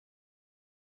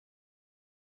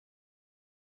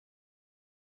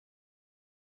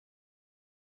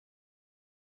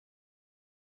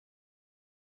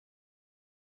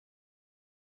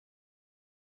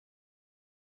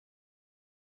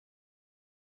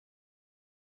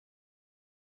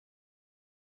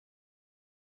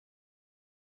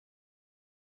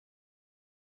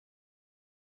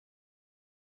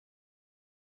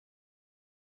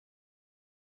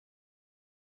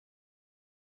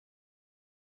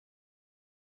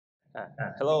Uh,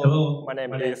 Hello, Hello, my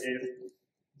name my name is. is.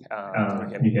 Can you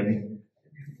hear Can you me? hear me?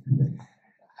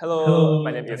 Hello,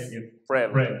 my Hello, name my is name is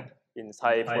Prem. Prem. In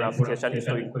Thai, Thai pronunciation is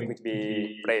pronunciation is going going to to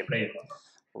be be Prem. Prem.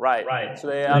 Right. Right.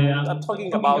 Today Today I'm I'm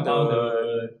talking talking about about the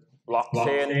the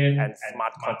blockchain blockchain and and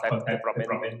smart smart contract contract development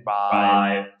development by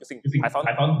by using using Python.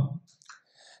 Python.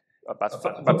 But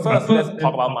But first, let's first, talk let's about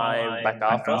talk about my my background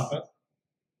background first. first.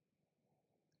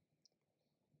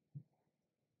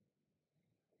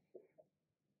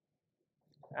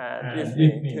 And And it's it's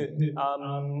me. me. I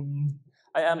am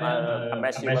I am a a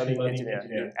machine machine learning learning engineer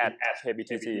engineer at at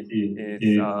KBTC. KBTC. It's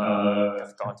It's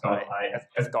Kasikorn Kasikorn Thai, Thai,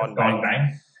 Kasikorn Kasikorn Bank.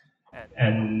 Bank. And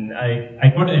And I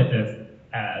graduated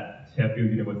at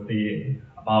Sheffield University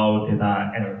about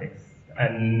data analytics.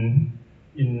 And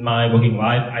in my working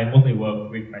life, I mostly work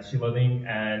with machine learning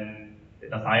and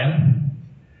data science.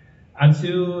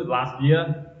 Until last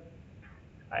year,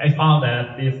 I found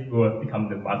that this would become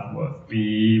the buzzword.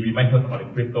 We might heard about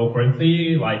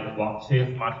cryptocurrency like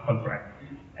blockchain, smart contract,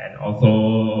 and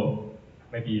also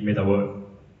maybe metaverse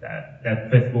that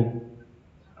Facebook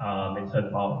mentioned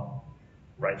about,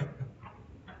 right?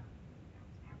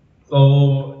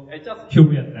 So I just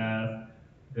curious that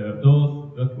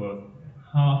those words,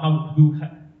 how do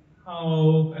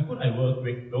how could I work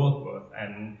with those words,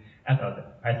 and as a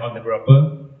Python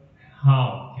developer,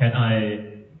 how can I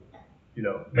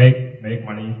make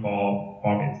money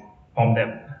from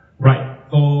them? Right.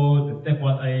 So the step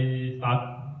one, I start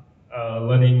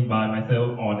learning by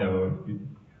myself on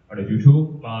the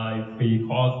YouTube by free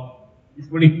course. It's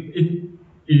really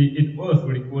it was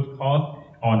really good course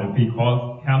on the free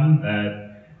course camp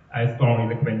that I strongly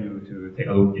recommend you to take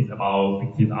a look. It's about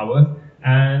 15 hours,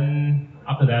 and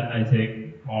after that I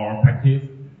take more practice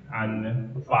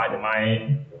and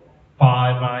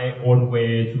find my own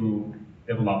way to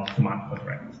develop smart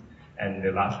contracts. And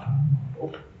the last,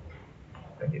 oh,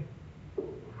 thank you.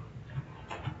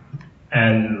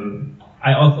 And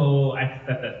I also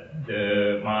accepted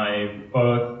my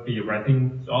first free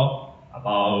writing job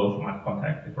about smart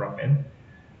contract development.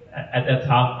 At that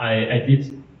time, I did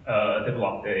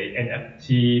develop the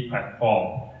NFT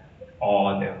platform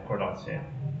on the production.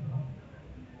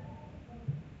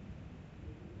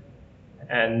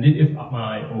 And this is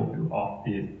my overview of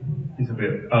this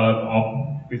interview,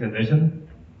 of presentation.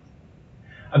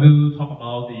 I will talk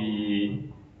about the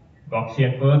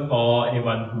blockchain first for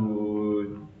anyone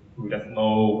who doesn't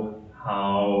know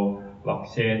how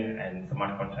blockchain and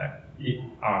smart contract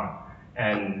are.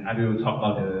 And I will talk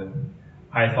about the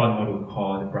Python module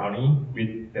called Brownie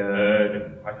with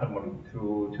the Python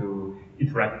module to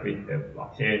interact with the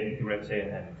blockchain, Ethereum chain,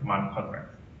 and smart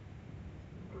contracts.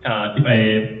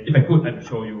 If I could, I'd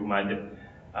show you my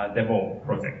demo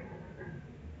project.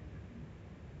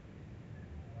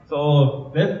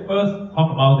 So let's first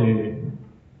talk about the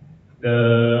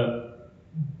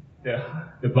the,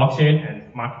 the blockchain and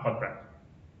smart contract.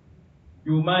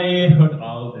 You might heard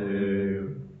about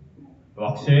the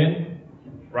blockchain,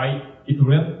 right?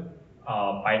 Ethereum,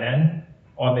 Binance,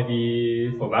 or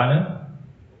maybe Solana.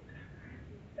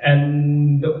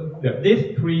 And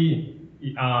these three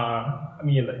are, I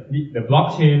mean, the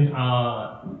blockchain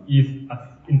is an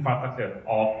infrastructure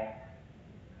of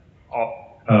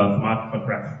smart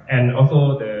contracts. And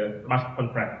also the smart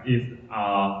contract is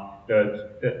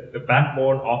the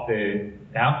backbone of the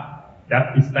app.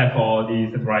 That is stand for the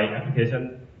decentralized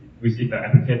application, which is the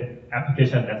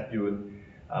application that use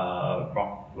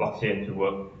blockchain to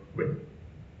work with.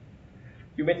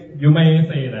 You may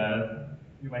say that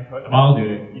you might heard about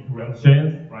the Ethereum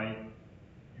chains, right?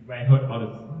 You might heard about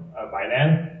the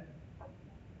Binance,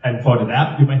 and for the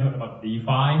app, you might heard about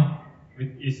DeFi,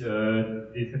 which is a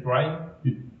decentralized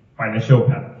financial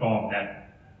platform that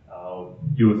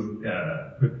use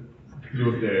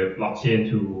the blockchain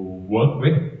to work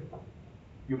with.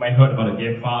 You might heard about the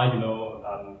GameFi,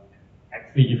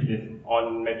 Axie Infinite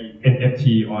on maybe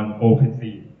NFT on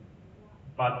OpenSea,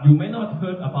 but you may not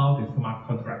heard about the smart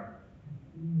contract.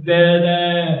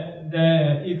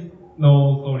 There is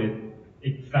no solid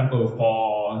example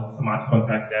for smart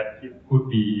contract that it could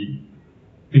be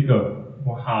figure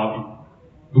for how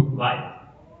it looks like.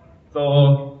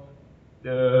 So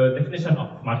the definition of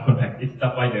smart contract is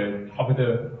just like the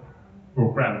computer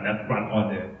program that run on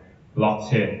the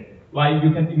blockchain. Like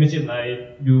you can imagine like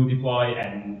you deploy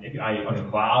an API on the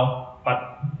cloud,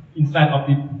 but instead of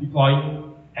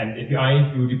deploying an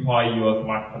API, you deploy your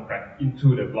smart contract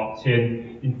into the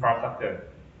blockchain infrastructure.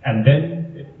 And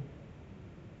then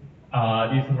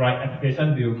this right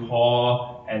application will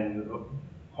call and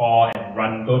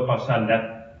run those functions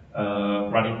that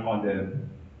running on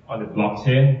the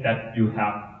blockchain that you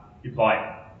have deployed,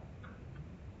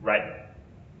 right?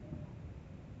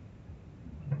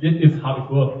 this is how it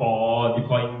works for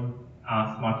deploying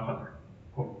smart contract.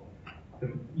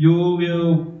 You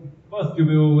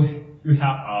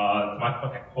have a smart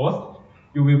contract host.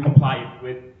 You will comply it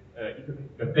with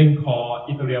the thing called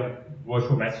Ethereum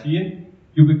virtual machine.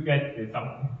 You will get the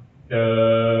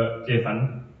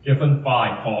JSON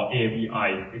file called API,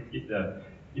 which is the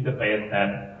interface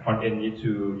that frontend needs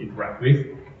to interact with.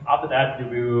 After that,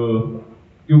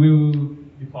 you will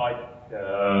deploy the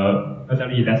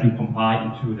facility that will compile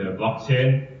into the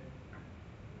blockchain,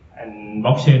 and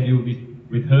blockchain will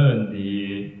return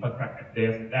the contract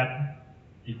address that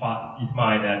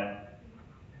define that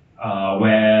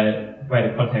where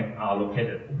the contacts are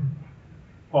located.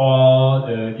 For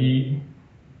the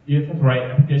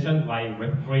decentralized application like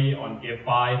Web3 on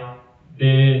GameFi,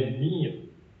 they need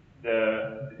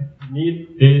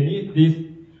these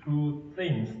two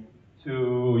things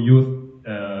to use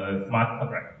the smart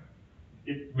contract,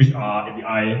 which are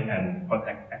API and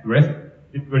contact address.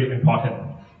 It's very important.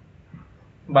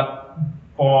 But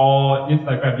for this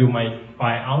diagram, you might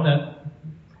find out that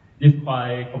it's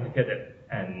quite complicated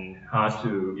and hard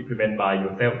to implement by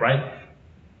yourself, right?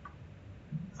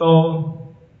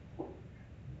 So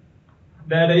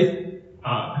there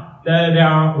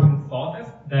are open sources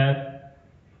that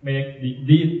make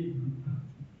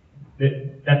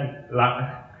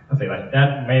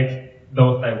that makes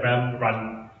those diagrams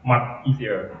run much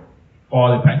easier. For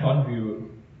the Python view,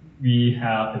 we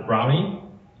have the Brownie.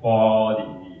 For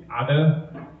the other,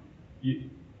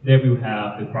 they will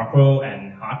have the Truffle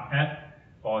and Hardhat.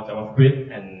 For JavaScript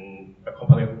and the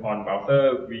component on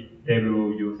browser, they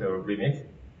will use the Remix.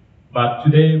 But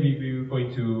today we will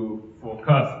going to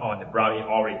focus on the Brownie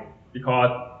only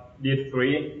because these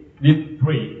three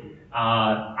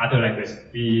are other languages.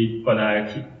 We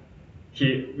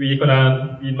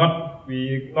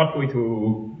not going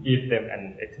to give them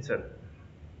an extension.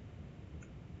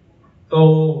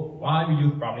 So why we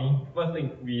use Brownie? First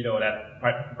thing, we know that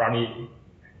Brownie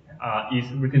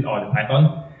is written on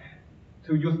Python.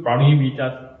 To use Brownie, we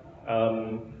just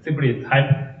simply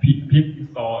type pip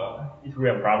install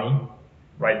Ethereum Brownie,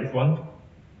 write this one,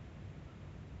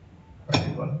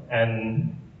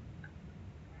 and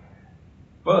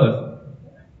first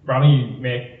Brownie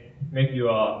make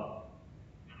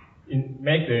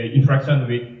the interaction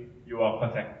with your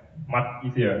contact much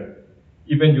easier.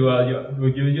 Even you're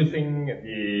using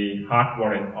the hard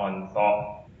wallet on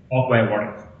software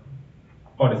wallet.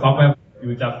 For the software,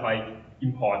 you just like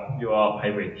import your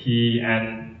private key,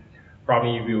 and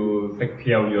Brownie will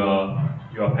secure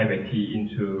your private key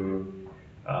into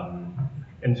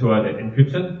the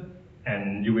encryption,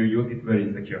 and you will use it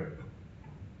very secure.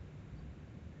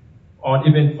 Or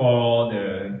even for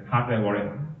the hardware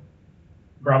wallet,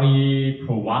 Brownie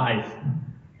provides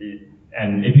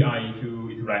an API to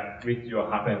interact with your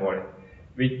hardware wallet,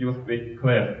 which use with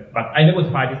Clear. But I never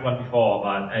tried this one before,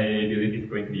 but I believe it's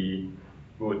going to be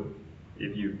good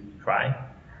if you try.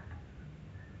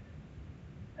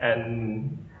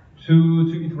 And to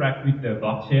interact with the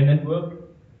blockchain network,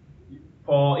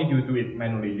 if you do it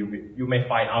manually, you may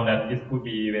find out that it could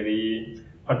be very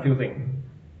confusing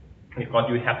because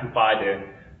you have to find the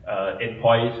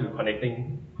endpoint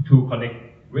to connect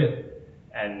with,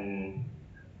 and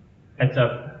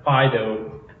just find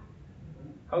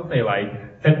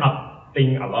set up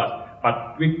thing a lot.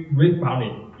 But with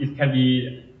Brownie, it can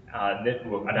be a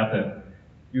network adapter.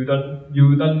 You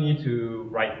don't need to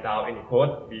write down any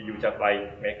code. You just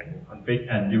make a config,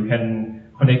 and you can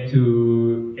connect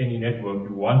to any network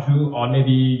you want to, or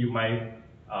maybe you might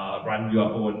run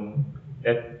your own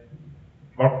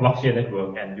blockchain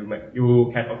network, and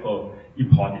you can also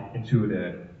import it into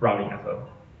the Brownie as well.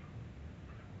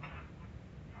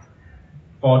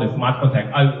 For the smart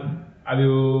contract, I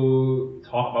will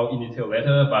talk about in detail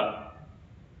later, but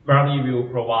Brownie will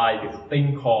provide this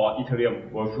thing called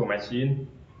Ethereum virtual machine.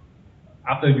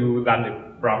 After you run the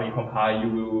Brownie compile, you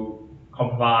will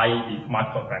compile the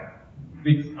smart contract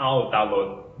without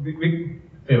download,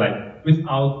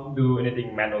 without do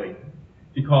anything manually.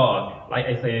 Because, like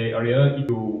I said earlier, if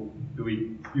you do it,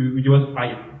 you just try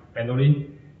it manually,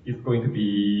 it's going to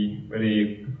be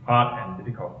very hard and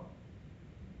difficult.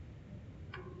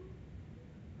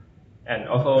 And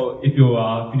also, if you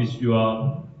finish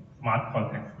your smart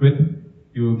contract script,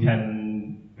 you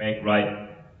can deploy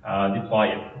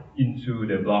it into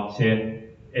the blockchain,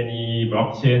 any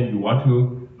blockchain you want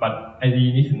to. But I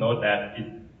really need to note that it's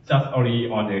just only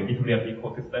on the Ethereum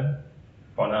ecosystem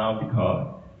for now,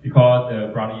 because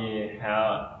the Brownie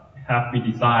have been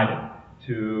decided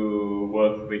to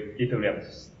work with Ethereum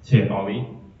chain only,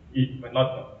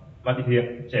 not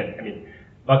Ethereum chain.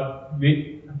 But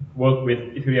we work with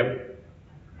Ethereum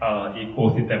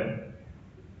ecosystem.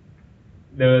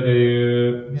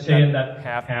 The chain that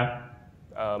have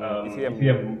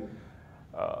Ethereum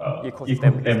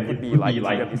ecosystem, it could be like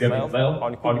Ethereum itself,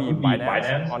 or it could be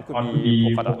Binance, or it could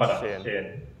be Polkadot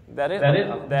chain. There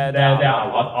are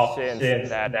a lot of chains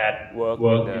that work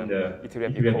in the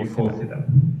Ethereum ecosystem.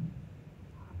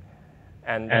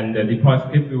 And the deploy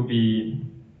script will be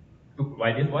look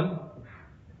like this one.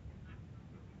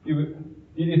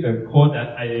 It is a code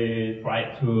that I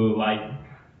try to write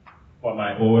for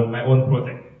my own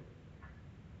project.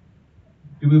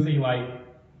 You will see like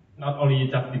not only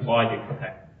just deploy the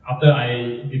contact. After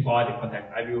I deploy the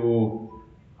contact, I will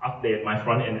update my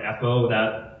front end as well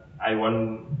that I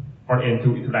want front end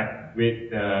to interact with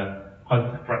the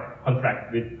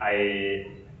contract which I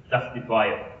just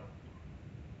deployed.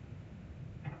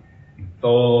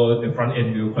 So the front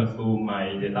end will consume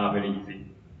my data very easy.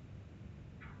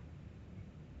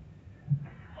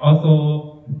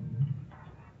 Also,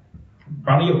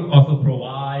 Brownie also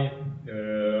provide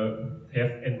the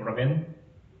test environment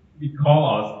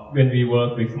because when we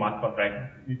work with smart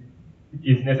contracts, it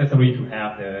is necessary to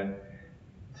have the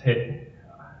test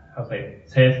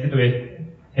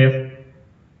situation,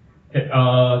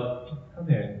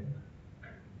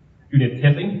 unit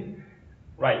testing,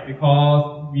 right?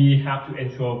 Because we have to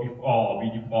ensure before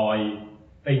we deploy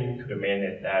things to the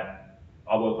mainnet that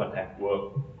our contact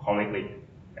work correctly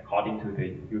according to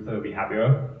the user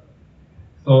behavior.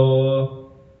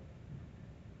 So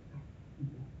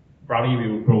Brownie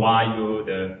will provide you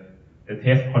the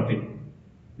test config.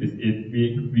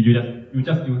 You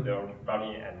just use the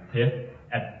Brownie and test,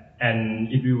 and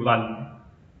it will run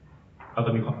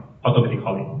automatically.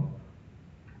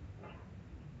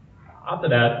 After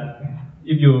that,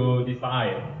 if you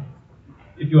decide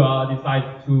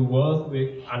to work with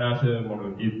another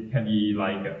model, it can be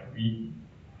like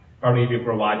Brownie will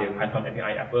provide the Python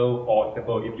API as well. For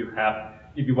example,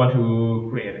 if you want to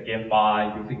create a game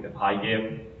file using the Py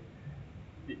game,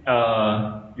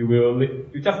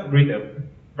 you just read the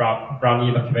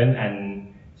Brownie document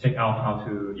and check out how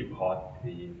to import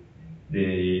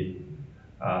the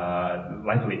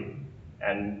library,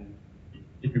 and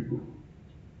it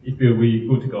will be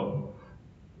good to go.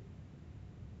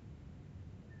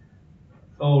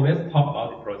 So let's talk about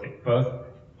the project first.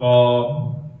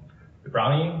 For the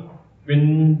Brownie,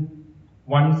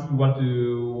 once you want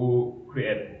to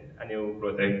create a new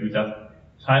project, you just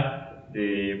type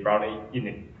the Brownie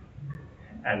init,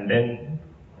 and then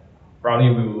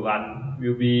Brownie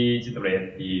will be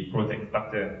generate the project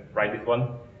structure, right? This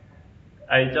one.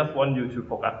 I just want you to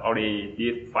focus on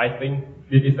these 5 things.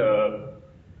 This is the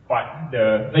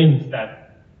things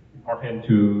that important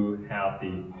to have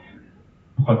the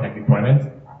contact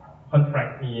deployment.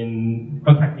 Contract mean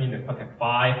the contact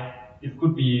file. It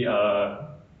could be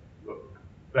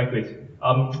language.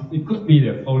 It could be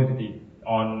the Solidity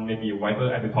on maybe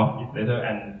Viber, I will talk it later,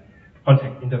 and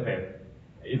contact interface.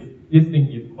 This thing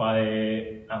is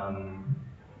quite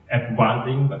advanced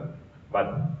thing, but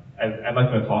I'm not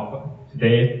going to talk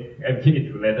today. I'll keep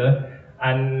it later.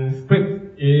 And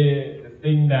script is the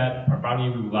thing that Brownie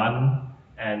will run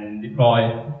and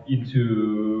deploy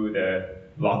into the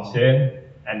blockchain.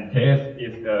 And test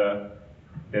is the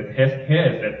test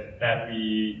case that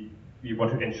we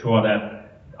want to ensure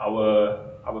that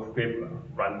our script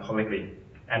run correctly.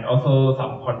 And also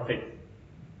some config.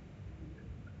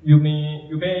 You may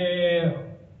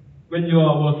when you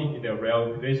are working in the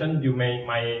real situation, you may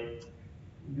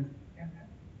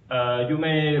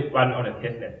run on a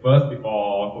testnet first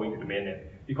before going to the mainnet.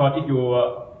 Because if you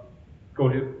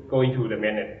go into the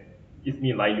mainnet, it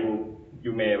means like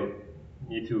you may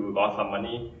need to lose some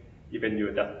money even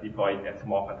you just deploy a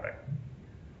small contract.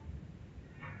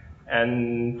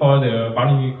 And for the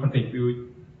Brownie config,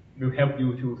 will help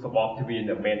you to swap between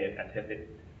the mainnet and testnet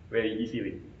very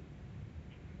easily.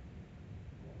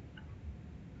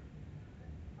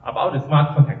 About the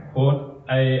smart contract code,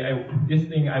 this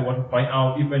thing I want to point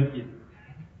out, even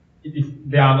if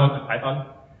they are not Python,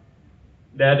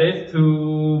 there is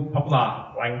 2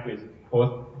 popular language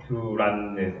codes to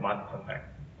run the smart contract.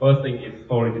 First thing is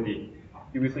Solidity.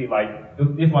 You will see like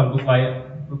this one looks like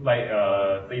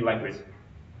C language,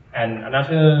 and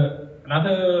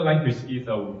another language is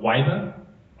a Viber.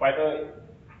 Viber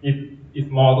is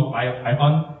more look like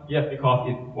Python, yes, because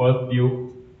it was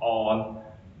built on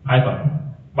Python.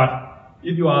 But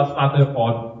if you are starter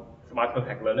for smart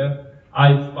contract learner,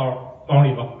 I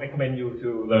strongly recommend you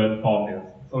to learn from the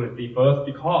Solidity first,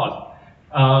 because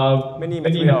many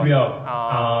material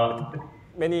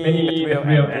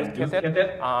and use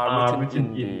cases are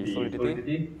written in the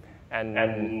Solidity,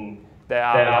 and there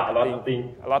are a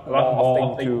lot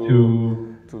more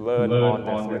things to learn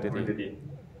on the fluidity.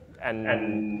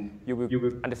 And you will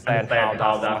understand how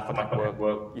does smart contract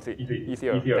work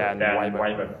easier than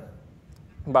Viber.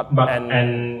 But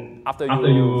after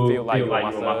you feel like you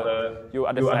master, you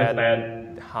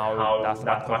understand how does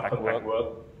smart contract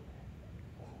work,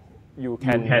 you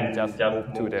can just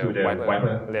move to the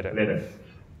Viber later.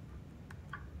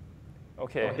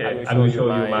 Okay, I will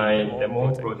show you my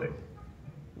demo project.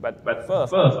 But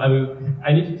first,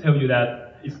 I need to tell you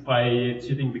that it's quite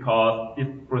cheating because this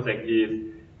project is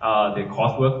the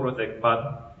coursework project.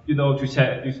 But you know, to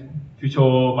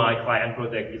show my client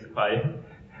project is quite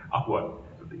awkward.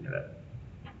 Something like that.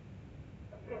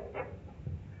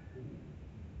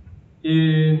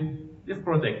 In this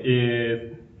project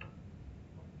is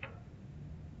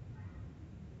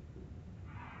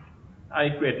I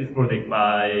create this project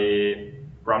by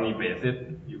Brownie basis.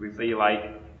 You will see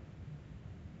like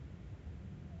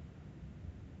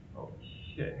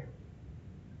okay.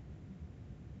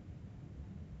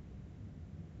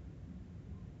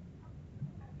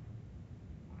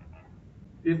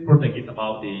 This project is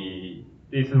about the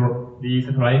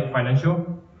decentralized financial.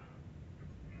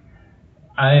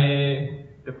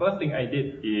 The first thing I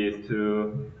did is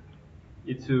to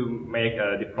make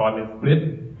a deployment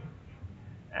script,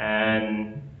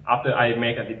 and after I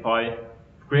make a deploy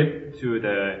script to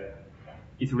the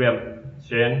Ethereum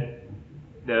chain,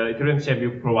 the Ethereum chain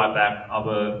will provide back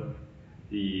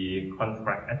the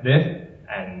contract address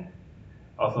and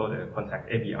also the contract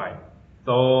API.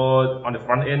 So on the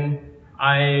front end,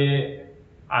 I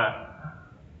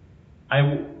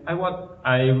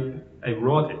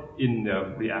wrote it in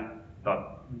the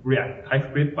React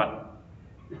TypeScript, but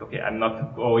it's okay. I'm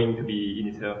not going to be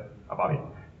initial about it.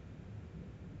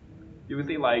 You will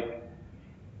see, like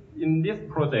in this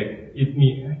project,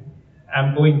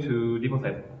 I'm going to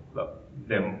deposit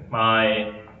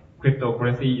my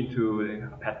cryptocurrency into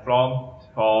a platform.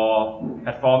 For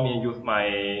platform, I use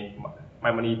my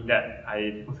money that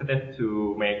I deposited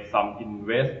to make some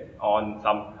invest on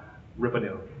some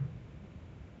revenue.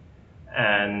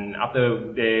 And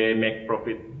after they make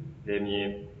profit, they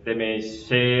may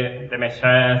share them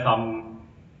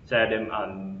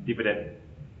on dividend.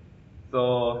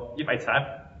 So if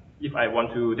I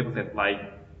want to deposit like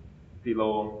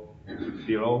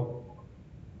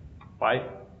 0.05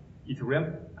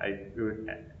 Ethereum,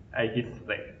 I hit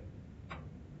stake.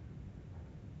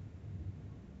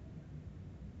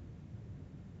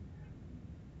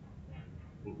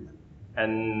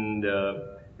 And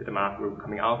the MetaMask will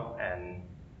coming out, and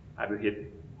I will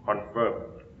hit confirm.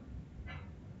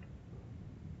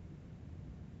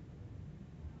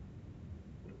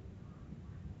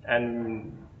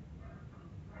 And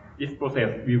this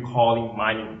process will calling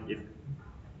mining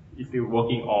is still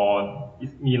working on.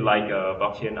 It means like a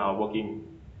blockchain are working.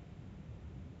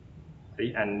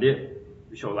 See, and this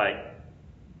will show like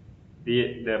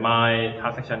my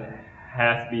transaction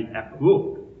has been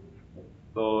approved.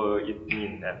 So it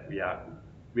means that we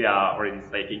are already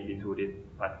staking into this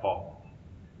platform.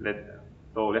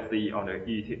 So let's see on the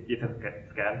Ether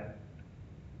scan.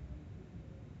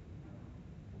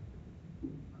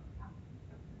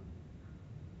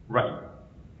 Right.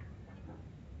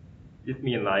 It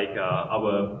means like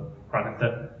our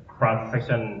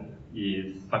transaction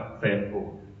is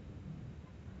successful.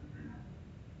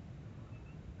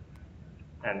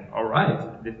 And all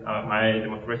right, this is my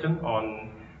demonstration on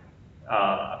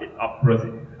a bit of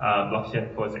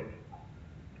blockchain project.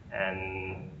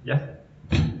 And yes,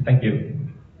 thank you.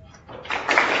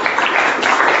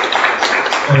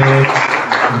 So, you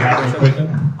have any questions?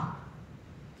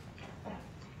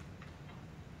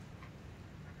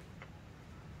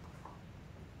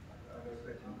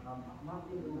 I'm not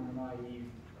a little naive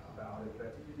about it,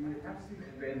 but do you have to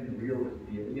spend real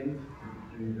Ethereum to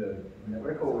do the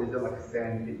network, or is it like a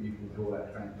sandpit you can do all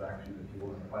that transaction if you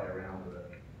want to play around with it?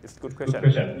 It's a good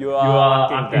question. You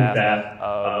are asking that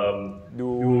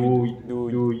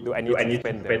do I need to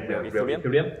spend the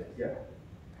Ethereum? Yeah.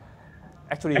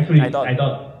 Actually, I don't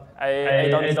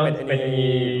spend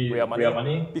any real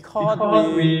money because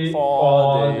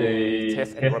for the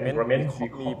test environment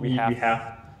we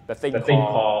have the thing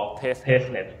called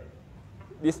testnet.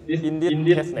 In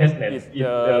this testnet is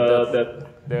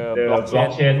the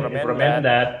blockchain environment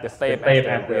that the same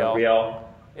as the real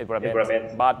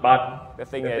environment. But the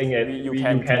thing is, you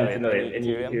can generate any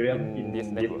Ethereum in this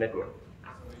network.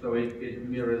 So it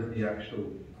mirrors the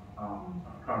actual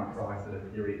current price of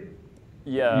Ethereum.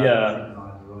 Yeah.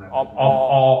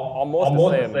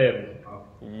 Almost the same.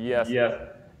 Yes.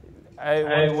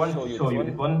 I want to show you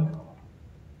this one.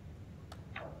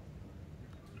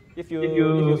 If you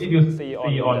see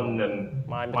on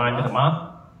my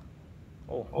MetaMask,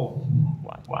 Oh,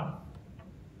 one.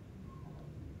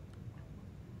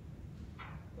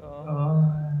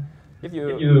 If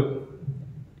you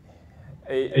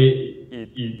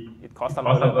it costs some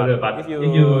other, but if you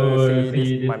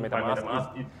see this my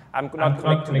MetaMask is I'm not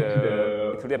connect to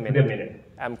the Ethereum mainnet.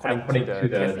 I'm connected to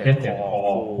the testnet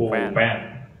called whole WAN.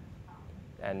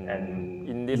 And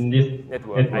in this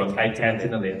network, I can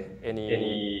generate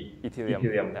any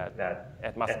Ethereum that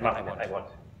at mass I want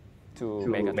to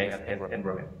make a test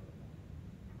environment.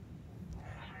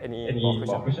 Any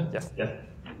more questions? Yes.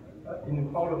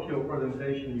 In part of your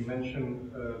presentation, you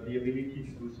mentioned the ability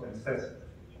to do some tests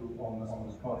on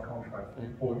the smart contract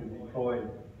before you deploy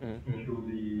to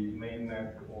the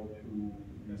mainnet or to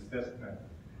the testnet.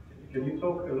 Can you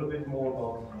talk a little bit more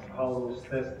about how those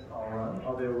tests are run?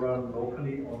 Are they run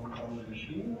locally on the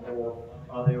machine, or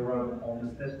are they run on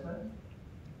the testnet?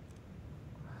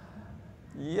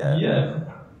 Yeah.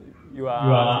 You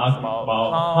are asking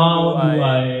about how do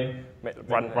I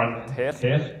run tests,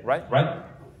 right?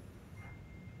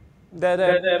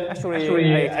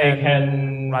 Actually, I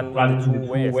can run into two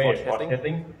ways for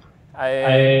testing.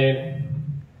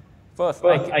 First,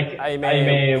 I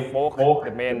may fork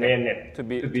the mainnet to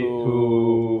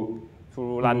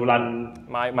run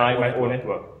my own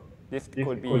network. This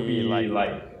could be like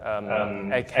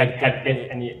I can get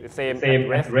any the same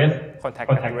address,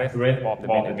 contact address of the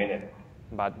mainnet,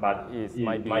 but it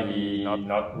might be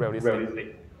not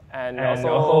realistic. And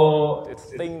also,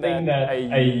 it's thing that I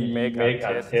make a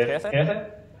test.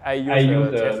 I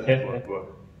use the test network.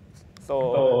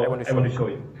 So I want to show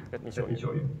you. Let me show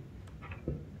you.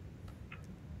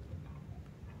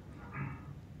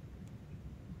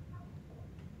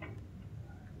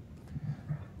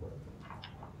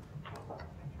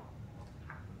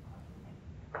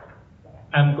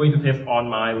 I'm going to test on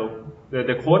my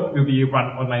the code will be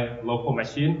run on my local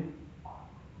machine.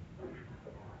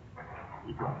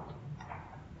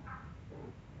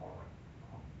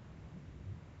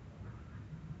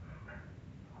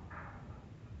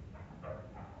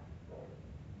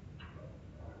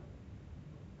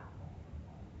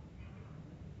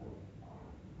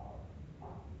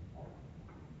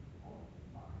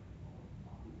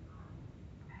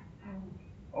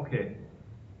 Okay.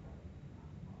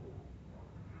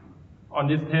 On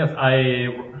this test, So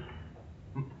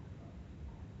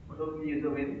can you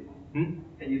zoom in?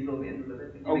 Can you zoom in a little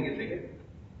bit? Can you make it bigger?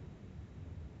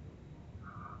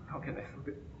 How can I zoom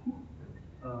it?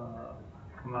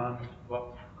 Command. What?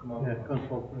 Command. Yeah,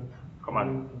 control.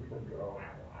 Command.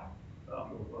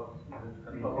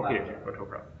 Okay,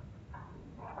 photograph.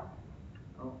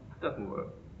 Doesn't work.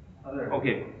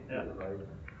 Okay. Yeah.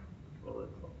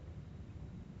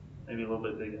 Maybe a little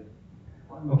bit bigger.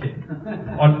 Okay.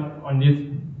 on this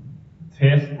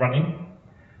test running,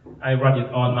 I run it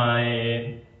on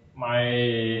my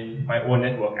own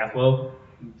network as well.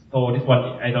 So this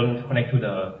one I don't connect to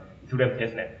the Ethereum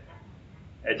testnet.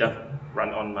 I just run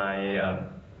on my.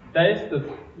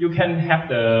 You can have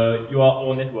your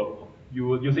own network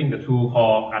using the tool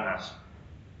called Ganache.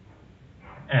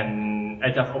 And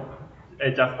I just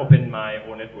open my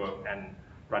own network and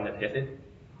run the test it.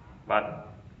 But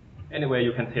anyway,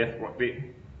 you can test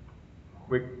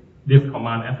with this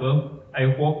command as well.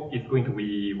 I hope it's going to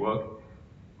be work.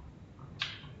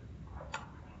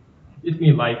 It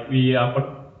means like we are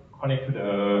connected to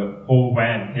the whole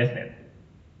WAN testnet.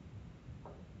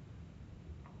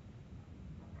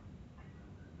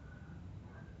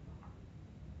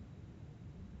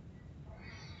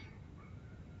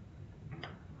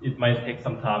 It might take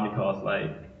some time because like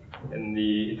in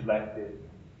the interactive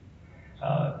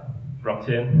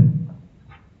blockchain,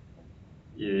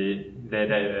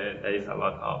 there is a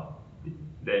lot of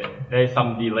there is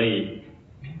some delay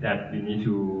that we need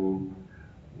to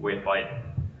wait for it.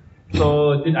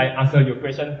 So did I answer your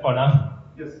question for now?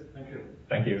 Yes, thank you.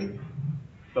 Thank you.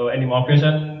 So any more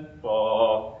questions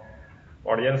for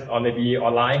audience or maybe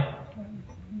online?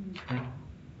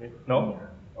 No?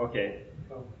 Okay.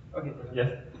 Okay. Yes.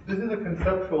 This is a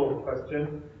conceptual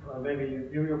question. Maybe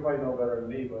you probably know better than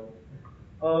me, but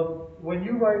when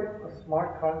you write a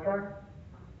smart contract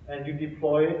and you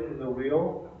deploy it to the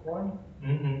real one,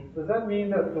 does that mean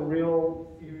that the real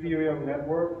Ethereum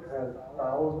network has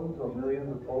thousands or millions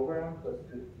of programs that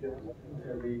just get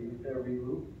every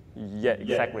loop? Yeah,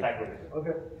 exactly.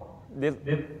 Okay.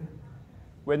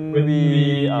 When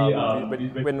we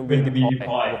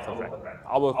deploy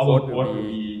our code will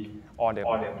be on the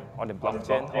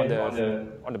blockchain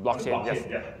on the blockchain. Yes,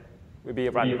 will be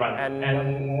run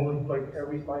and like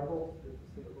every cycle,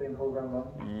 it's the same program runs.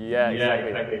 Yeah,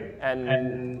 exactly.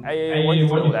 And I want you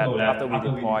to know that after we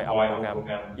deploy our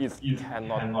program, it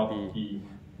cannot be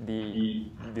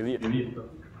delete.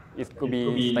 It could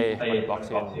be stay on the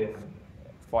blockchain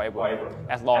forever,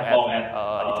 as long as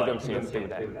Ethereum chain is still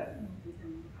there.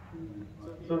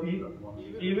 So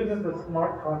even if the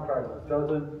smart contract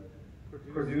doesn't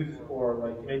produce or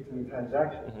like make new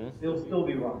transactions, it'll still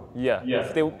be run. Yeah,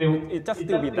 it just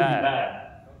still be there.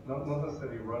 Not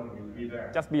necessarily running, it'll be there.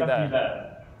 Just be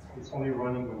there. It's only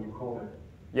running when you call it.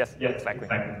 Yes, exactly.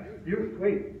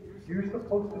 Wait, you're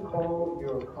supposed to call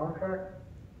your contract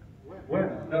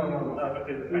when? No.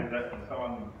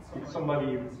 If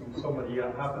somebody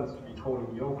happens to be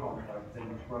calling your contract, then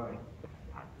it's running.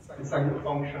 It's like a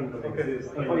function that it's.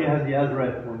 Oh, you have the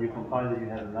address when you compile it. You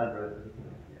have an address.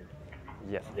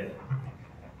 Yes.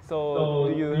 So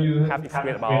do you have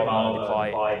experience about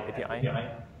deploy API?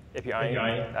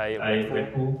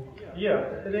 RESTful?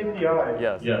 Yeah, an API.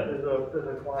 Yes. There's a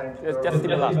client. It's just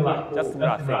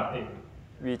similar thing.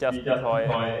 We just deploy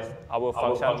our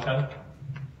function,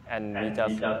 and we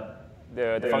just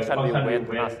the function will wait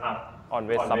us on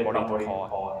wait somebody to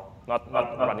call, not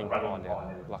running on the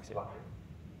blockchain.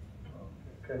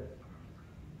 Okay.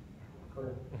 Go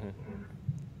ahead.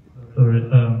 Sorry,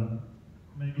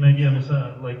 maybe I'm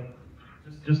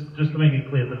just to make it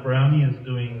clear, the Brownie is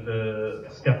doing the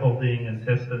scaffolding and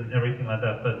test and everything like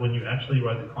that, but when you actually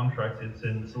write the contract, it's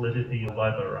in Solidity or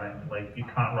Viber, right? Like you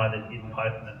can't write it in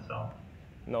Python itself.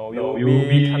 No,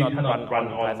 we cannot run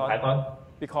on Python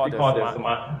because the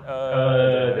smart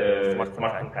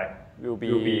contract will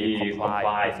be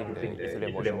complied using the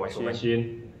Ethereum virtual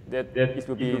machine. That it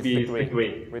will be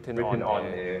strictly written on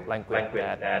the language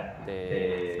that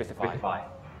they specify.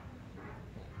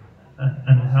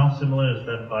 And how similar is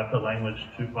that Viper language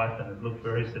to Python? It looks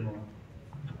very similar.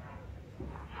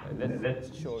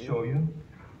 Let's show you.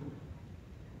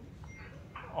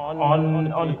 On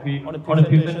the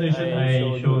presentation,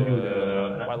 I showed you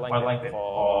the white language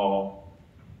for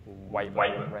white,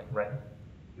 right?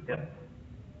 Yeah.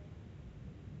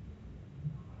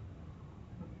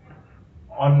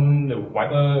 On the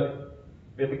Viper,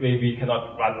 basically we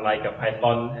cannot run like a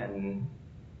Python and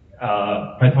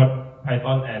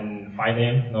file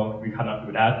name. No, we cannot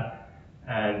do that.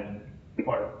 And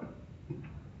for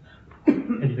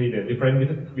basically the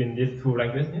difference between these two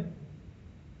languages.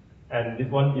 And this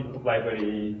one it looks like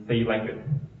very C language,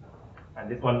 and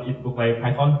this one it looks like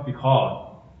Python because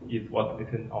it was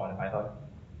written on Python.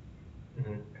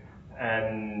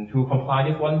 And to compile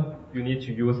this one, you need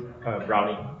to use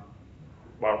Brownie.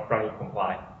 Brownie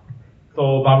comply.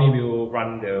 So Brownie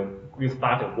will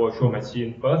start the virtual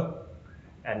machine first,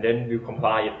 and then we'll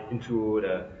compile it into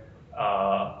the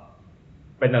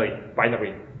binary,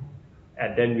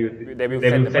 and then they will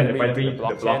send the binary to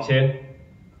the blockchain,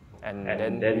 and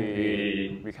then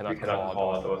we cannot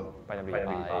call those binary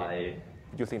by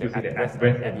using the advance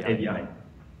API.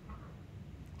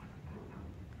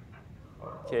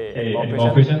 Okay, any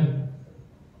more question?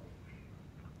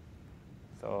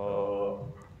 So,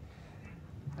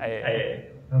 okay,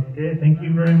 thank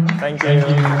you very much. Thank you.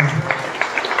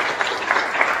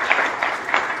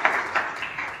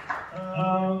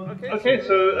 Okay,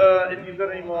 so if you've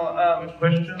got any more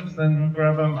questions, then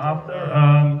grab them after.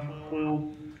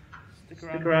 We'll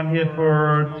stick around here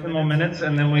for 10 more minutes,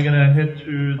 and then we're going to head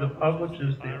to the pub, which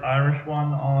is the Irish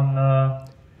one on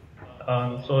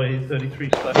Soy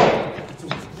 33/1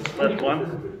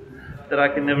 that I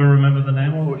can never remember the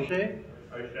name of. O'Shea.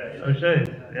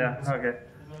 Yeah. Okay.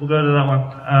 We'll go to that one.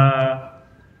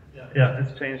 Yeah,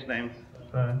 it's changed names.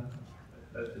 So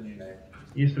That's the new name.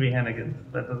 it used to be Hannigan.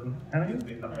 That doesn't Hannigan.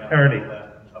 Parody.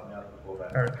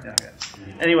 Parody. Yeah, okay.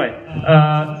 Anyway,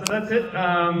 so that's it.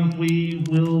 We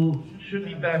should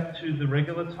be back to the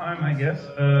regular time, I guess,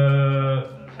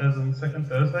 as on second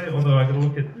Thursday. Although I got to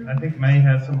look at. I think May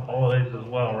has some holidays as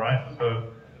well, right? So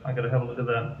I got to have a look at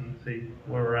that and see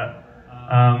where we're at.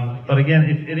 But again,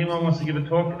 if anyone wants to give a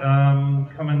talk,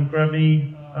 come and grab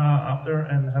me after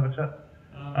and have a chat.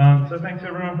 So thanks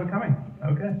everyone for coming.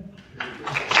 Okay.